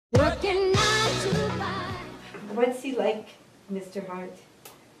working 9 to 5. What's he like, Mr. Hart?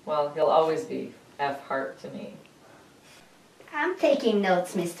 Well, he'll always be F. Hart to me. I'm taking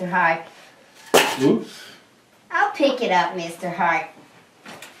notes, Mr. Hart. Oops. I'll pick it up, Mr. Hart.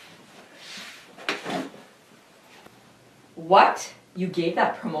 What? You gave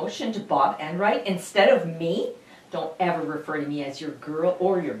that promotion to Bob Enright instead of me? Don't ever refer to me as your girl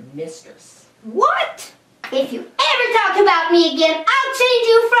or your mistress. What? If you ever talk about me again, I'll change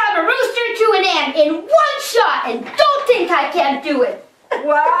you from a rooster to an ant in one shot, and don't think I can't do it.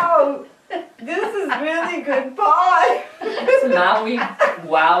 Wow, this is really good pie. It's Maui,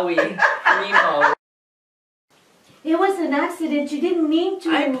 Wowie, Primo. It was an accident. You didn't mean to.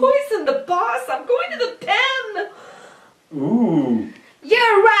 I poisoned the boss. I'm going to the pen. Ooh.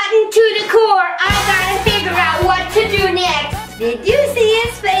 You're rotten to the core. I gotta figure out what to do next. Did you see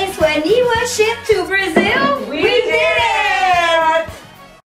his face when he was shipped to Brazil? We did.